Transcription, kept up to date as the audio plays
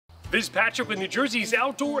This is Patrick with New Jersey's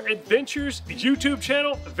Outdoor Adventures YouTube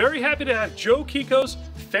channel. Very happy to have Joe Kicos,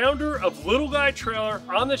 founder of Little Guy Trailer,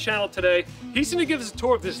 on the channel today. He's going to give us a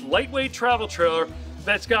tour of this lightweight travel trailer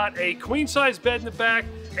that's got a queen-size bed in the back,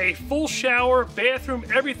 a full shower, bathroom,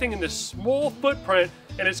 everything in this small footprint,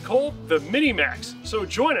 and it's called the Mini Max. So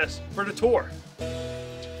join us for the tour.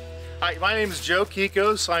 Hi, my name is Joe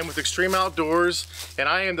Kicos. I'm with Xtreme Outdoors, and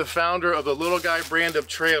I am the founder of the Little Guy brand of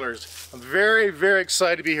trailers. I'm very, very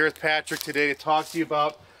excited to be here with Patrick today to talk to you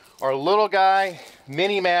about our Little Guy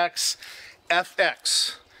Mini Max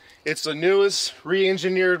FX. It's the newest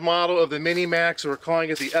re-engineered model of the Mini Max. We're calling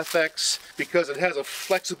it the FX because it has a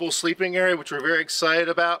flexible sleeping area, which we're very excited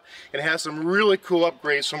about, and it has some really cool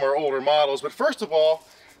upgrades from our older models. But first of all,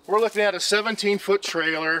 we're looking at a 17-foot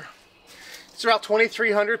trailer. It's about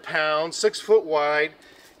 2,300 pounds, 6 foot wide.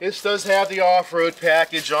 This does have the off-road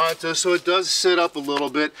package on it, so it does sit up a little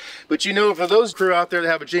bit. But you know, for those crew out there that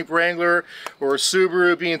have a Jeep Wrangler or a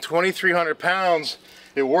Subaru, being 2,300 pounds,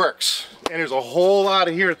 it works. And there's a whole lot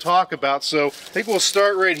of here to talk about, so I think we'll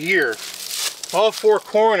start right here. All four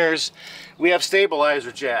corners, we have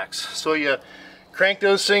stabilizer jacks. So you crank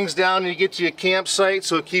those things down and you get to your campsite,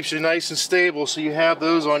 so it keeps you nice and stable. So you have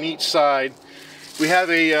those on each side. We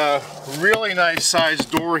have a really nice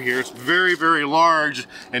sized door here. It's very, very large.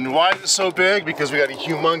 And why is it so big? Because we got a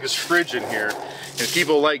humongous fridge in here. And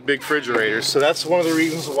people like big refrigerators. So that's one of the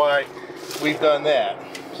reasons why we've done that.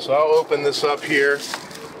 So I'll open this up here.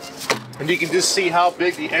 And you can just see how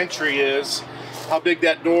big the entry is, how big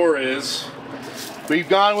that door is. We've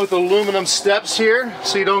gone with aluminum steps here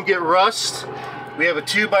so you don't get rust. We have a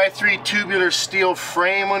 2x3 tubular steel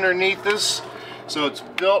frame underneath this. So it's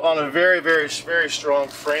built on a very, very, very strong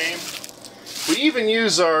frame. We even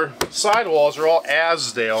use our sidewalls are all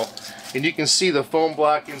Azdel, and you can see the foam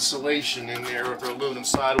block insulation in there with our aluminum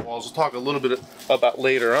sidewalls. We'll talk a little bit about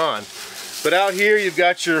later on. But out here you've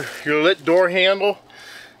got your lit door handle,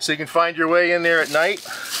 so you can find your way in there at night.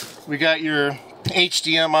 We got your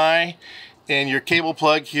HDMI and your cable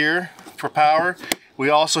plug here for power. We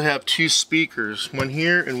also have two speakers, one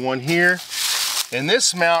here and one here. And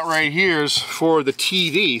this mount right here is for the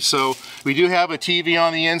TV. So we do have a TV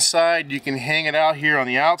on the inside. You can hang it out here on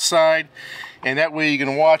the outside. And that way you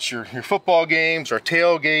can watch your football games or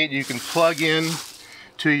tailgate. You can plug in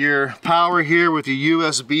to your power here with your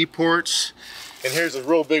USB ports. And here's a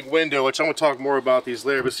real big window, which I'm gonna talk more about these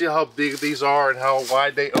later. But see how big these are and how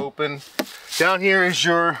wide they open. Down here is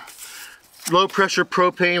your low pressure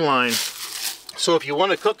propane line. So if you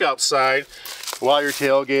wanna cook outside, while you're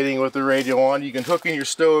tailgating with the radio on, you can hook in your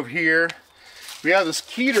stove here. We have this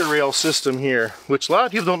Keter rail system here, which a lot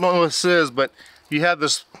of people don't know what this is, but you have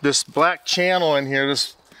this black channel in here.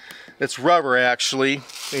 It's rubber actually,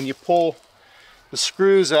 and you pull the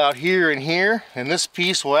screws out here and here, and this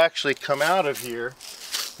piece will actually come out of here.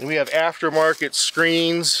 And we have aftermarket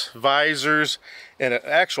screens, visors, and an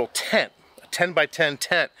actual tent, a 10x10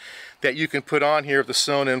 tent that you can put on here with the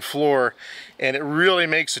sewn-in floor, and it really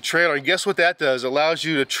makes the trailer. And guess what that does? It allows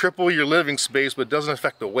you to triple your living space, but it doesn't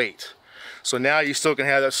affect the weight. So now you still can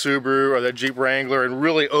have that Subaru or that Jeep Wrangler and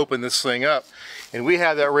really open this thing up. And we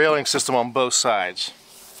have that railing system on both sides.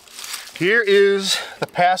 Here is the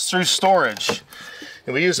pass-through storage.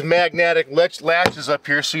 And we use magnetic latches up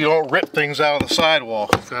here so you don't rip things out of the sidewall.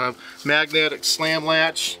 Kind of magnetic slam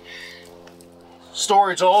latch.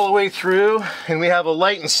 Storage all the way through, and we have a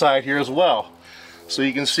light inside here as well, so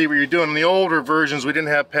you can see what you're doing. In the older versions we didn't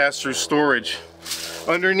have pass-through storage.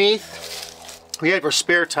 Underneath we have our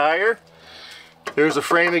spare tire. There's a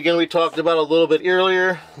frame again we talked about a little bit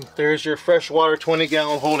earlier. There's your freshwater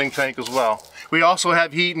 20-gallon holding tank as well. We also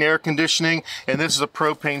have heat and air conditioning, and this is a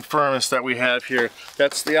propane furnace that we have here.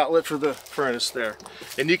 That's the outlet for the furnace there.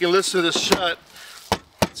 And you can listen to this shut.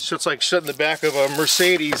 It's like shutting the back of a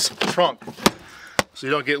Mercedes trunk, so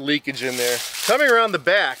you don't get leakage in there. Coming around the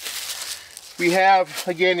back, we have,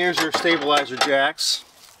 again, here's your stabilizer jacks.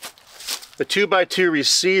 The 2x2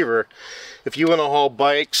 receiver, if you want to haul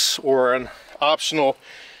bikes or an optional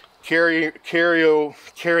carrying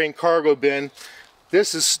cargo bin,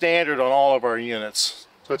 this is standard on all of our units.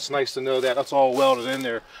 So it's nice to know that. That's all welded in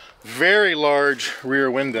there. Very large rear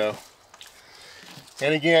window.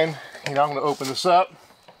 And again, I'm going to open this up.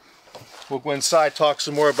 We'll go inside, talk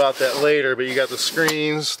some more about that later, but you got the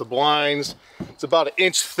screens, the blinds. It's about an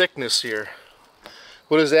inch thickness here.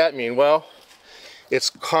 What does that mean? Well, it's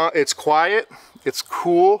quiet, it's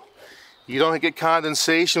cool, you don't get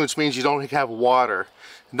condensation, which means you don't have water.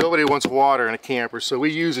 Nobody wants water in a camper, so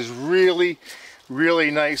we use these really,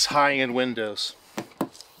 really nice high-end windows.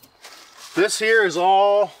 This here is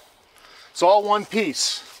all one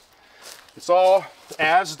piece. It's all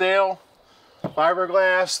Azdale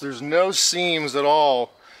fiberglass. There's no seams at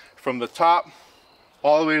all from the top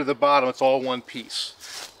all the way to the bottom. It's all one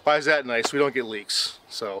piece. Why is that nice? We don't get leaks.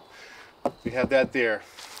 So we have that there.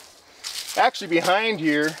 Actually behind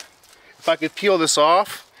here, if I could peel this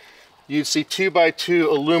off, you'd see 2x2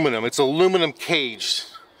 aluminum. It's aluminum caged.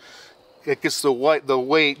 It gets the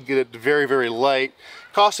weight, get it very, very light.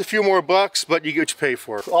 Costs a few more bucks, but you get what you pay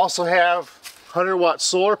for. We also have 100-watt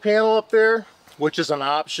solar panel up there, which is an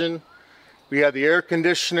option. We have the air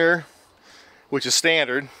conditioner, which is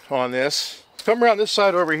standard on this. Come around this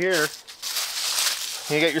side over here,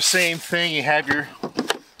 and you got your same thing. You have your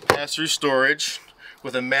pass-through storage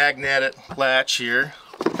with a magnetic latch here.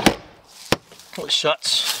 It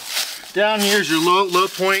shuts. Down here is your low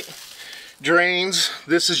point drains.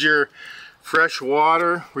 This is your fresh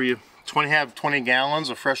water, where you have 20 gallons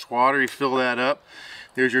of fresh water. You fill that up.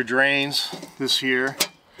 There's your drains. This here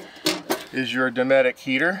is your Dometic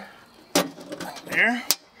heater. There.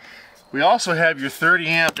 We also have your 30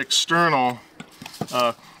 amp external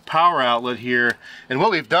power outlet here. And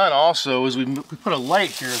what we've done also is we put a light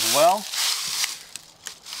here as well.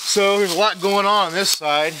 So there's a lot going on this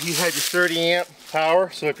side. You have your 30 amp power.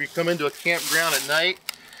 So if you come into a campground at night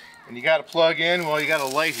and you got to plug in, well, you got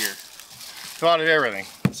a light here. Thought of everything.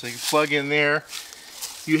 So you can plug in there.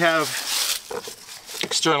 You have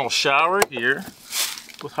external shower here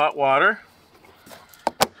with hot water.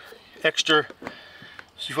 Extra, so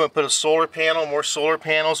if you want to put a solar panel, more solar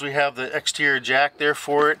panels, we have the exterior jack there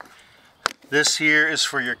for it. This here is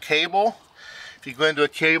for your cable. If you go into a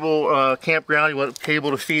cable campground, you want a cable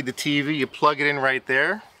to feed the TV, you plug it in right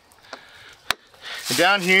there. And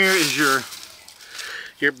down here is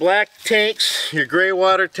your black tanks, your gray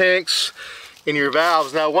water tanks, and your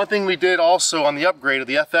valves. Now, one thing we did also on the upgrade of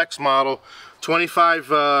the FX model,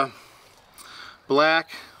 25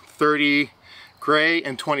 black, 30 gray,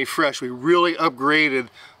 and 20 fresh. We really upgraded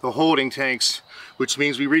the holding tanks, which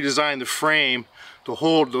means we redesigned the frame to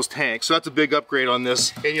hold those tanks. So that's a big upgrade on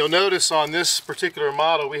this. And you'll notice on this particular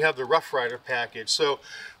model, we have the Rough Rider package. So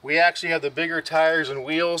we actually have the bigger tires and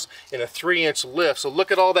wheels and a 3-inch lift. So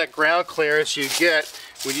look at all that ground clearance you get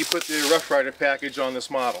when you put the Rough Rider package on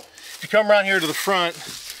this model. If you come around here to the front,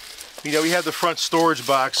 you know, we have the front storage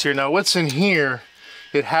box here. Now what's in here,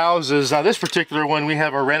 it houses, now this particular one, we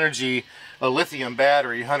have a Renogy, a lithium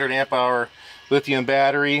battery, 100 amp hour lithium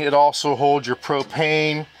battery. It also holds your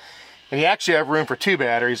propane, and you actually have room for 2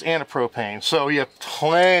 batteries and a propane. So you have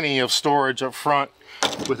plenty of storage up front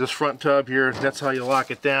with this front tub here. That's how you lock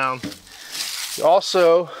it down.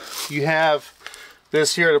 Also, you have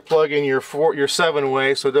this here to plug in your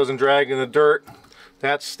 7-way so it doesn't drag in the dirt.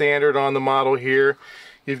 That's standard on the model here.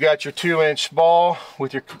 You've got your 2-inch ball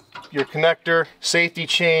with your connector, safety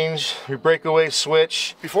change, your breakaway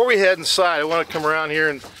switch. Before we head inside, I want to come around here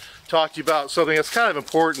and talk to you about something that's kind of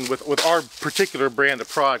important with our particular brand of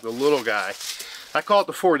product, the Little Guy. I call it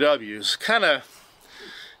the 4 W's. Kind of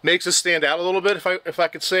makes us stand out a little bit, if I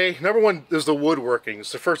could say. Number one is the woodworking.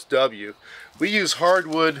 It's the first W. We use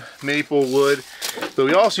hardwood, maple wood, but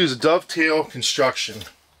we also use dovetail construction.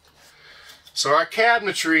 So our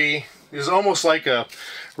cabinetry is almost like a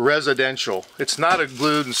residential. It's not a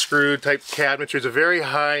glued and screwed type cabinetry. It's a very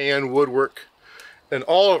high-end woodwork in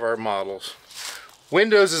all of our models.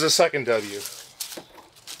 Windows is a second W.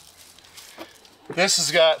 This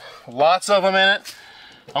has got lots of them in it.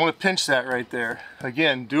 I'm going to pinch that right there.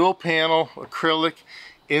 Again, dual panel, acrylic,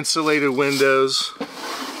 insulated windows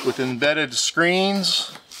with embedded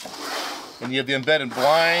screens, and you have the embedded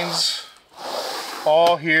blinds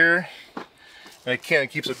all here. And again, it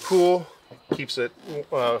keeps it cool, keeps it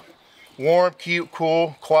warm,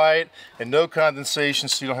 cool, quiet, and no condensation,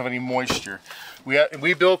 so you don't have any moisture.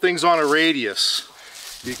 We build things on a radius.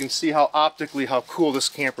 You can see how optically how cool this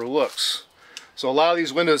camper looks. So a lot of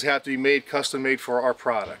these windows have to be made, custom made for our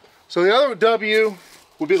product. So the other W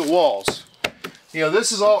would be the walls. You know,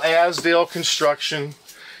 this is all Azdale construction.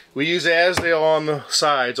 We use Azdale on the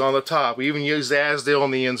sides, on the top. We even use Azdale on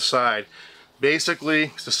the inside. Basically,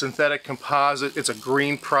 it's a synthetic composite. It's a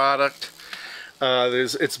green product.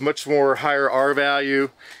 It's much more higher R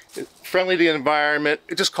value. Friendly to the environment.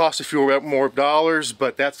 It just costs a few more dollars,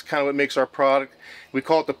 but that's kind of what makes our product. We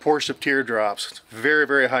call it the Porsche Teardrops. It's very,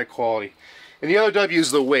 very high quality. And the other W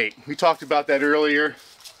is the weight. We talked about that earlier.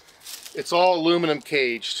 It's all aluminum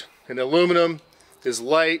caged. And aluminum is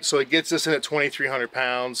light, so it gets us in at 2,300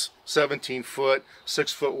 pounds, 17 foot,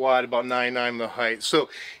 6 foot wide, about 9'9" in the height. So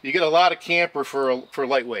you get a lot of camper for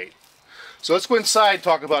lightweight. So let's go inside and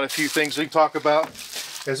talk about a few things we can talk about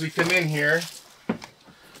as we come in here.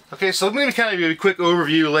 Okay, so let me kind of give you a quick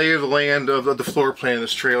overview, lay of the land of the floor plan of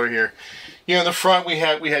this trailer here. Here in the front we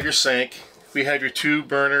have your sink. We have your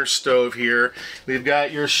 2-burner stove here. We've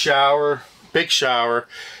got your shower, big shower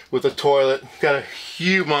with a toilet. Got a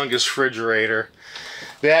humongous refrigerator.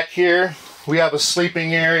 Back here we have a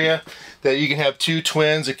sleeping area that you can have 2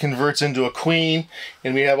 twins. It converts into a queen,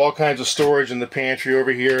 and we have all kinds of storage in the pantry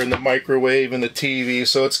over here, and the microwave and the TV.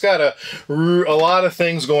 So it's got a lot of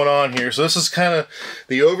things going on here. So this is kind of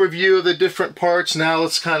the overview of the different parts. Now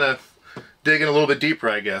let's kind of dig in a little bit deeper,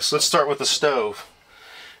 I guess. Let's start with the stove.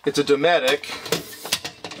 It's a Dometic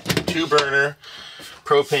 2-burner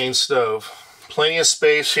propane stove. Plenty of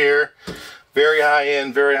space here. Very high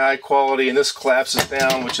end, very high quality, and this collapses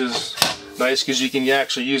down, which is nice because you can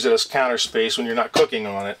actually use it as counter space when you're not cooking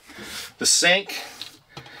on it. The sink,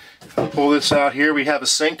 pull this out here, we have a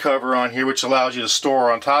sink cover on here which allows you to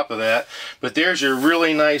store on top of that. But there's your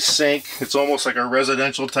really nice sink. It's almost like a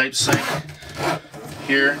residential type sink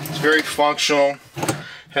here. It's very functional.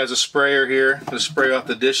 Has a sprayer here to spray off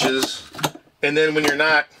the dishes. And then when you're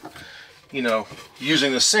not, you know,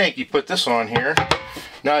 using the sink, you put this on here.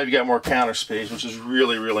 Now you've got more counter space, which is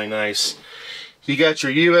really, really nice. You got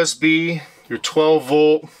your USB, your 12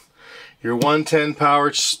 volt, your 110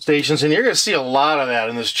 power stations, and you're going to see a lot of that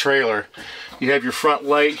in this trailer. You have your front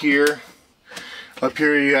light here. Up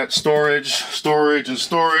here you got storage, storage, and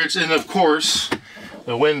storage, and of course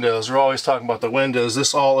the windows. We're always talking about the windows.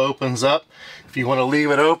 This all opens up. If you want to leave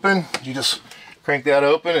it open, you just crank that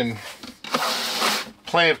open, and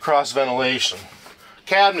plenty of cross ventilation.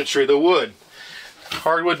 Cabinetry, the wood,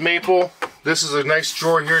 hardwood maple. This is a nice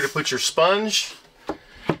drawer here to put your sponge.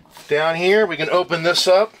 Down here we can open this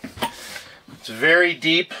up. It's very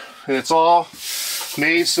deep, and it's all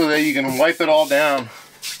made so that you can wipe it all down.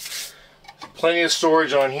 Plenty of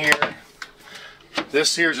storage on here.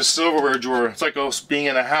 This here is a silverware drawer. It's like being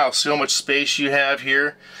in a house. See how much space you have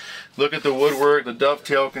here. Look at the woodwork, the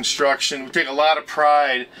dovetail construction. We take a lot of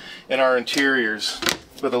pride in our interiors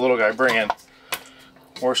with the Little Guy brand.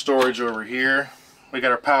 More storage over here. We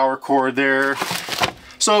got our power cord there.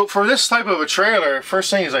 So for this type of a trailer, first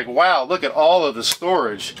thing is like, wow, look at all of the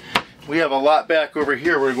storage. We have a lot back over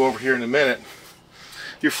here. We're gonna go over here in a minute.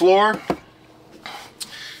 Your floor,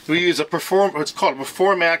 we use a it's called a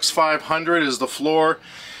Performax 500 is the floor.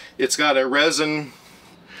 It's got a resin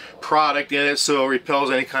product in it, so it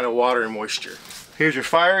repels any kind of water and moisture. Here's your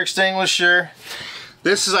fire extinguisher.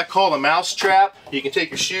 This is, I call the mouse trap. You can take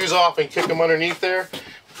your shoes off and kick them underneath there.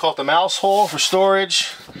 We call it the mouse hole for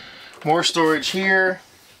storage. More storage here.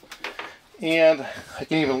 And I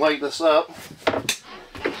can even light this up.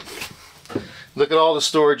 Look at all the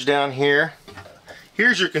storage down here.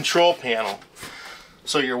 Here's your control panel.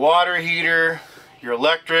 So your water heater, your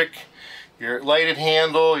electric, your lighted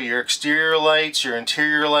handle, your exterior lights, your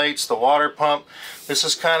interior lights, the water pump. This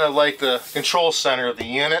is kind of like the control center of the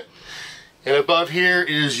unit. And above here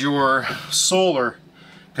is your solar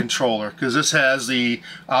controller, because this has the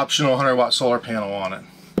optional 100-watt solar panel on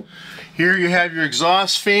it. Here you have your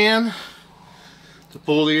exhaust fan to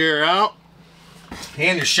pull the air out,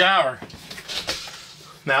 and your shower.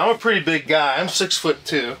 Now I'm a pretty big guy, I'm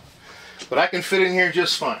 6'2", but I can fit in here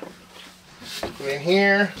just fine. Come in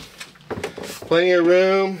here, plenty of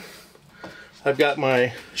room. I've got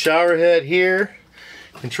my shower head here,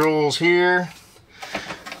 controls here,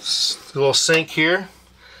 a little sink here.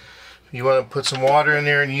 You want to put some water in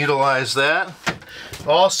there and utilize that.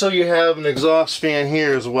 Also, you have an exhaust fan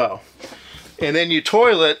here as well. And then your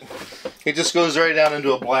toilet, it just goes right down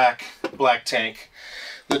into a black tank.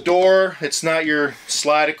 The door, it's not your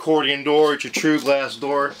slide accordion door, it's your true glass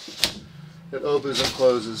door that opens and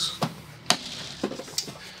closes.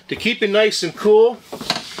 To keep it nice and cool,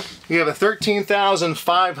 you have a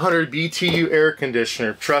 13,500 BTU air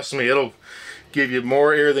conditioner. Trust me, it'll give you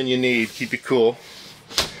more air than you need, keep you cool.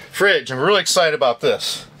 Fridge, I'm really excited about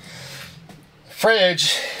this.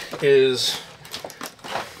 Fridge is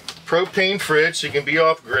propane fridge, so you can be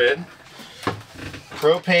off grid.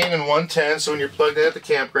 Propane and 110, so when you're plugged in at the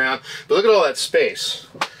campground. But look at all that space.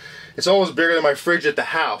 It's almost bigger than my fridge at the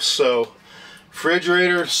house. So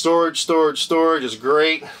refrigerator, storage is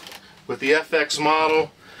great. With the FX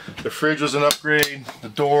model, the fridge was an upgrade. The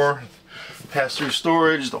door, pass-through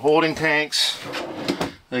storage, the holding tanks.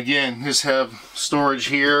 Again, just have storage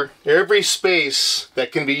here. Every space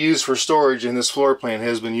that can be used for storage in this floor plan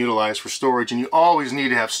has been utilized for storage, and you always need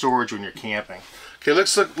to have storage when you're camping. Okay,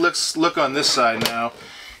 let's look on this side now.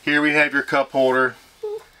 Here we have your cup holder,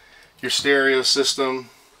 your stereo system.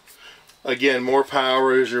 Again, more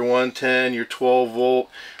power is your 110, your 12 volt,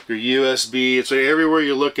 your USB. It's like everywhere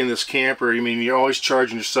you look in this camper, I mean, you're always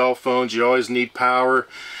charging your cell phones, you always need power.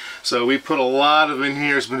 So we put a lot of in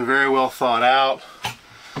here. It's been very well thought out.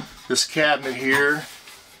 This cabinet here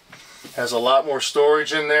has a lot more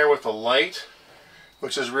storage in there with a light,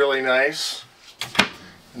 which is really nice.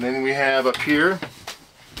 And then we have up here,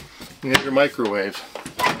 you have your microwave,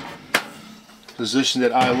 positioned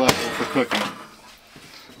at eye level for cooking.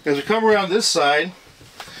 As we come around this side,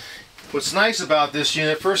 what's nice about this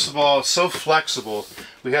unit, first of all, it's so flexible.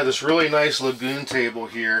 We have this really nice lagoon table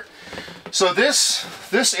here. So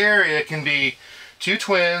this area can be 2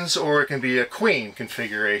 twins, or it can be a queen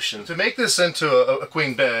configuration. To make this into a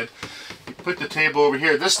queen bed, you put the table over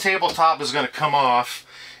here. This tabletop is going to come off,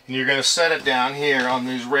 and you're going to set it down here on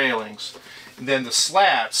these railings. And then the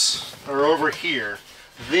slats are over here.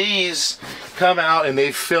 These come out and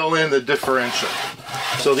they fill in the differential.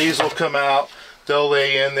 So these will come out, they'll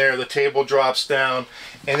lay in there, the table drops down,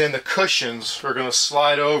 and then the cushions are going to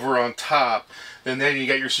slide over on top, and then you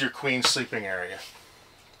got your queen sleeping area.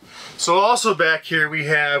 So also back here we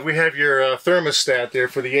have your thermostat there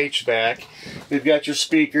for the HVAC. We've got your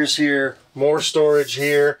speakers here, more storage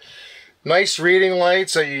here. Nice reading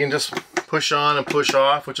lights that you can just push on and push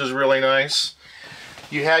off, which is really nice.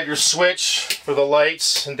 You have your switch for the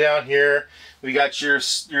lights, and down here we got your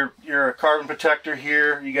carbon protector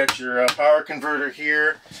here. You got your power converter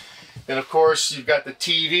here. And of course you've got the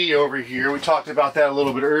TV over here. We talked about that a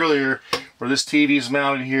little bit earlier, where this TV is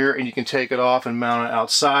mounted here and you can take it off and mount it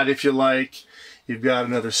outside if you like. You've got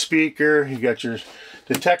another speaker, you've got your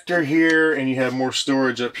detector here, and you have more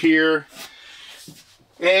storage up here.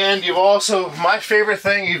 And you've also, my favorite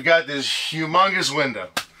thing, you've got this humongous window.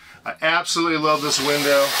 I absolutely love this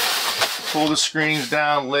window. Pull the screens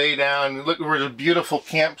down, lay down. Look, we're at a beautiful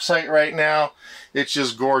campsite right now. It's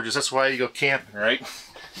just gorgeous. That's why you go camping, right?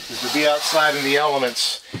 Is to be outside in the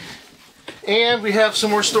elements. And we have some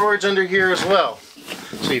more storage under here as well.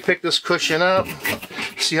 So you pick this cushion up.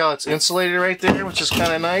 See how it's insulated right there, which is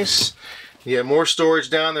kind of nice. You have more storage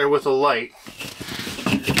down there with a light.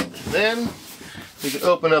 Then you can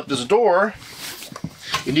open up this door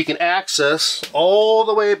and you can access all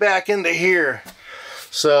the way back into here.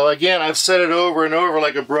 So again, I've said it over and over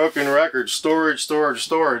like a broken record, storage, storage,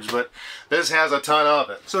 storage, but this has a ton of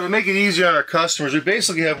it. So to make it easier on our customers, we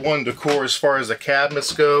basically have one decor as far as the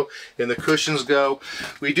cabinets go and the cushions go.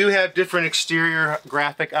 We do have different exterior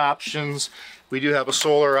graphic options. We do have a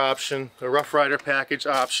solar option, a Rough Rider package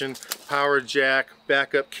option, power jack,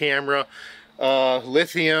 backup camera,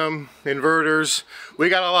 lithium, inverters. We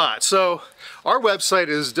got a lot. So our website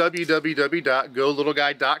is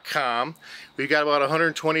www.golittleguy.com. We've got about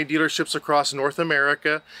 120 dealerships across North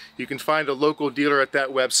America. You can find a local dealer at that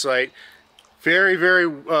website. Very, very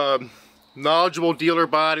knowledgeable dealer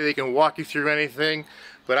body. They can walk you through anything.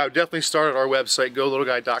 But I would definitely start at our website,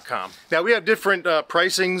 golittleguy.com. Now we have different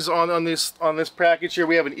pricings on this package here.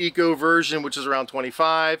 We have an eco version, which is around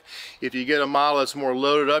 $25. If you get a model that's more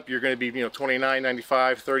loaded up, you're going to be, $29, $95,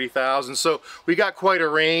 $30,000. So we got quite a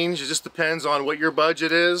range. It just depends on what your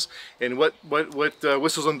budget is and what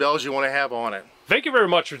whistles and bells you want to have on it. Thank you very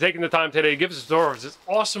much for taking the time today to give us a tour of this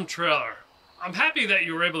awesome trailer. I'm happy that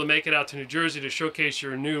you were able to make it out to New Jersey to showcase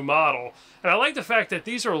your new model. And I like the fact that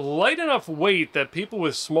these are light enough weight that people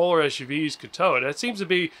with smaller SUVs could tow it. That seems to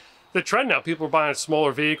be the trend now. People are buying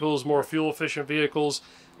smaller vehicles, more fuel efficient vehicles,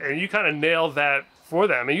 and you kind of nailed that for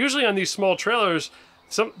them. And usually on these small trailers,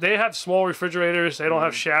 they have small refrigerators, they don't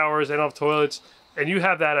have showers, they don't have toilets, and you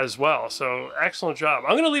have that as well. So excellent job.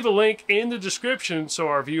 I'm going to leave a link in the description so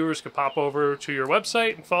our viewers could pop over to your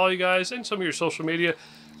website and follow you guys and some of your social media.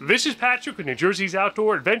 This is Patrick with New Jersey's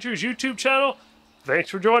Outdoor Adventures YouTube channel. Thanks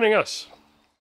for joining us.